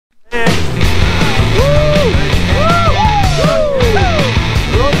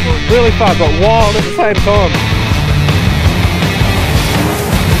far got wild at the same time.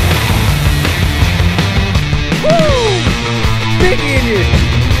 Woo! Sticky in you.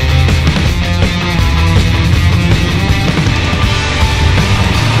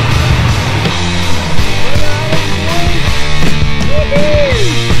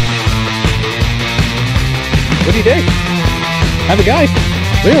 What do you do? Have a go.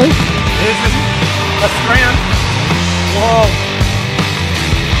 Really? This is a strand. Whoa.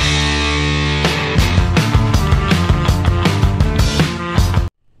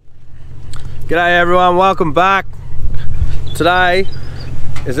 G'day everyone, welcome back. Today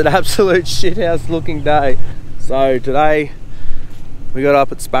is an absolute shithouse looking day. So today we got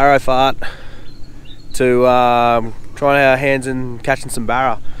up at Sparrowfart to try our hands in catching some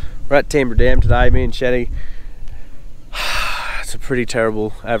barra. We're at Teemburra Dam today, me and Chetti. It's a pretty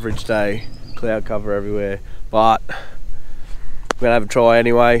terrible average day, cloud cover everywhere, but we're gonna have a try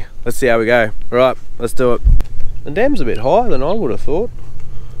anyway. Let's see how we go. Alright, let's do it. The dam's a bit higher than I would have thought.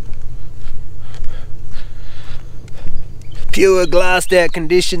 Pure glassed out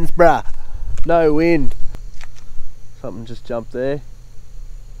conditions, bruh. No wind. Something just jumped there.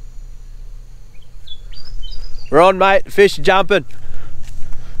 We're on, mate. Fish are jumping.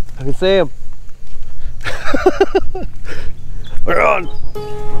 I can see them. We're on.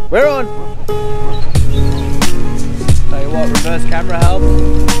 We're on. Tell you what, reverse camera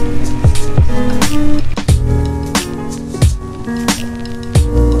helps.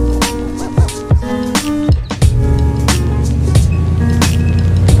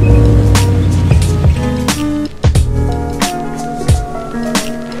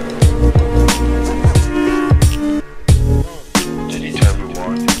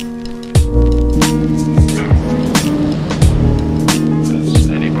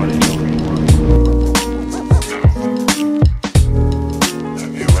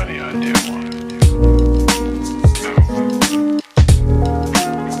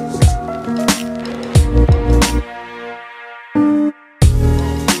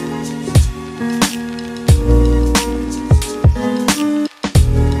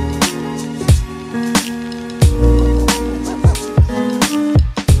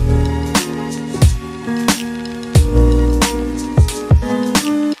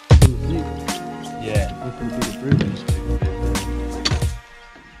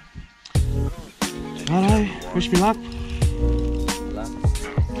 Hello, wish me luck.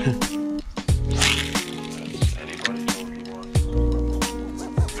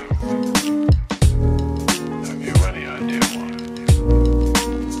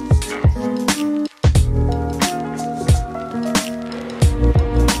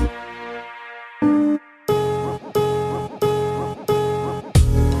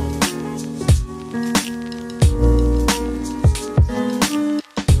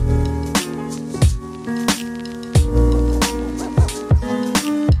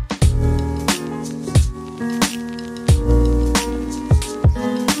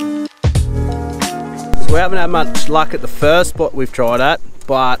 We haven't had much luck at the first spot we've tried at,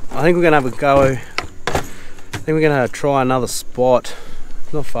 but I think we're gonna have a go. I think we're gonna try another spot.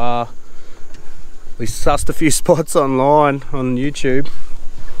 Not far. We sussed a few spots online on YouTube.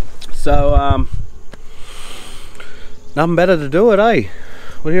 So nothing better to do it, eh?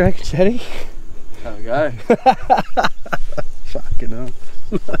 What do you reckon, Chetti? Have a go. Fucking hell.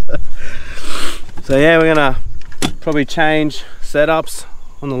 So yeah, we're gonna probably change setups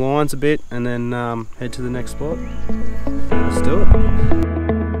on the lines a bit and then head to the next spot. Let's do it.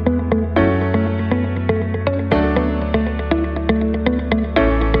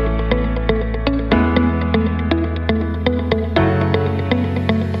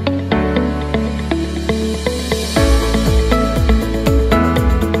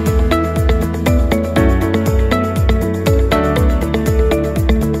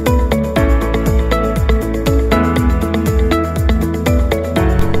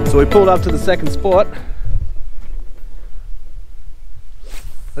 So we pulled up to the second spot.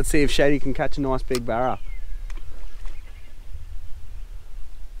 Let's see if Chetti can catch a nice big barra.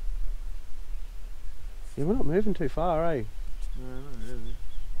 Yeah, we're not moving too far, eh? No, not really.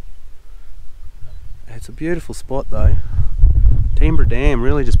 It's a beautiful spot though. Teemburra Dam,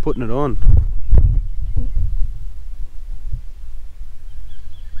 really just putting it on.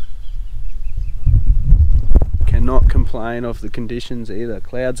 Cannot complain of the conditions either.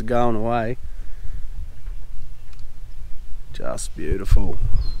 Clouds are going away. Just beautiful.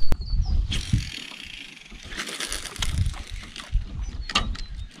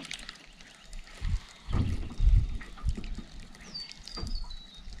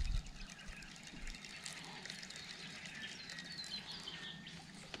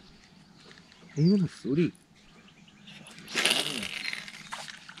 Even a footy.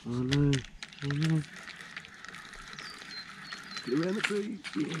 Oh no, oh no. Get around the tree,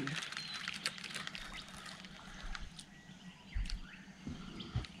 yeah.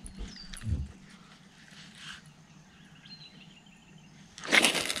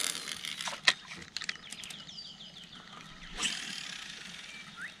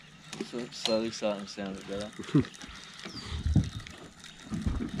 So it's slowly starting to sound a bit better.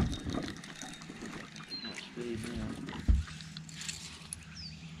 Not speed now.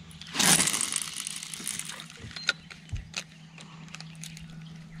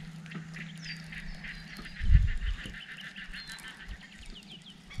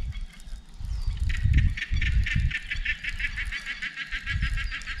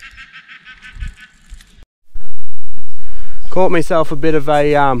 Caught myself a bit of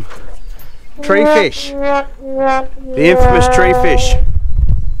a tree fish. The infamous tree fish.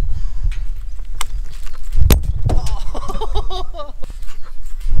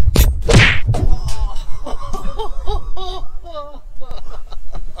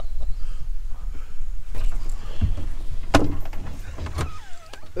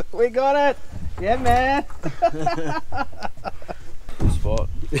 We got it! Yeah, man! Good spot.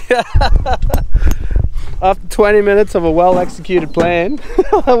 After 20 minutes of a well executed plan,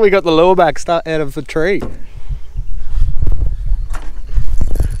 we got the lure back out of the tree.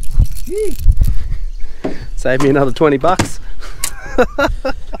 Save me another 20 bucks.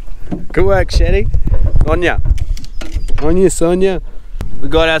 Good work, Chetti. On ya. On ya, Sonia. We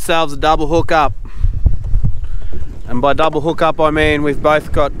got ourselves a double hook up. And by double hook up, I mean we've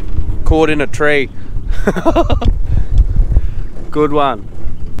both got caught in a tree. Good one.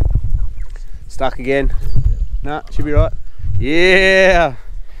 Stuck again. Nah, should be right. Yeah.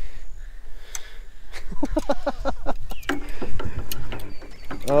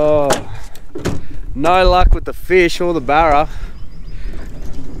 Oh, no luck with the fish or the barra.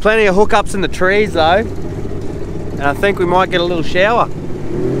 Plenty of hookups in the trees though, and I think we might get a little shower.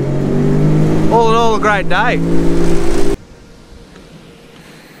 All in all, a great day.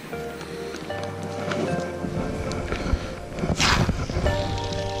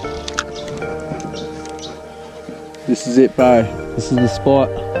 This is it, bro. This is the spot.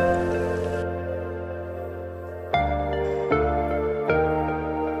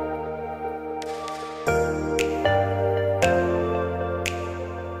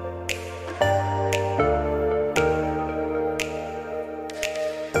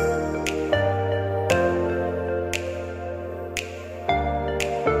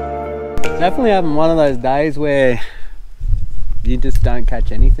 Definitely having one of those days where you just don't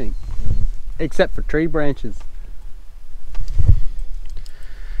catch anything, except for tree branches.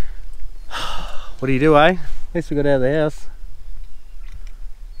 What do you do, eh? At least we got out of the house.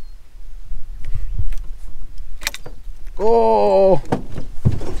 Oh!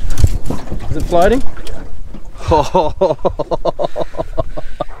 Is it floating? Oh!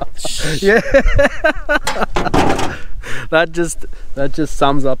 Yeah! That just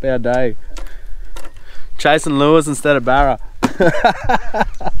sums up our day. Chasing lures instead of barra.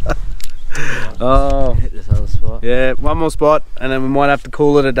 Oh! Hit this other spot. Yeah, one more spot, and then we might have to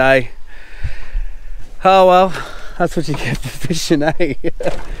call it a day. Oh well, that's what you get for fishing, eh?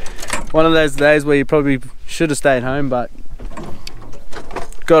 One of those days where you probably should have stayed home, but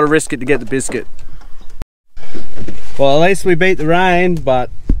got to risk it to get the biscuit. Well, at least we beat the rain, but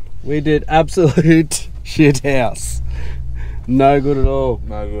we did absolute shit house. No good at all.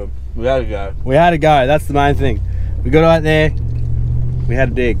 No good. We had to go. We had to go, that's the main thing. We got out there, we had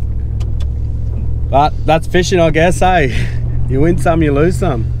to dig. But that's fishing, I guess, eh? You win some, you lose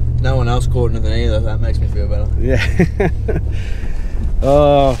some. No one else caught anything either. That makes me feel better. Yeah.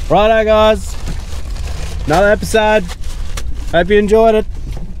 Oh, righto, guys. Another episode. Hope you enjoyed it.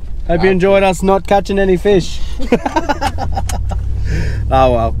 Hope you enjoyed us not catching any fish.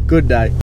 Oh well, good day.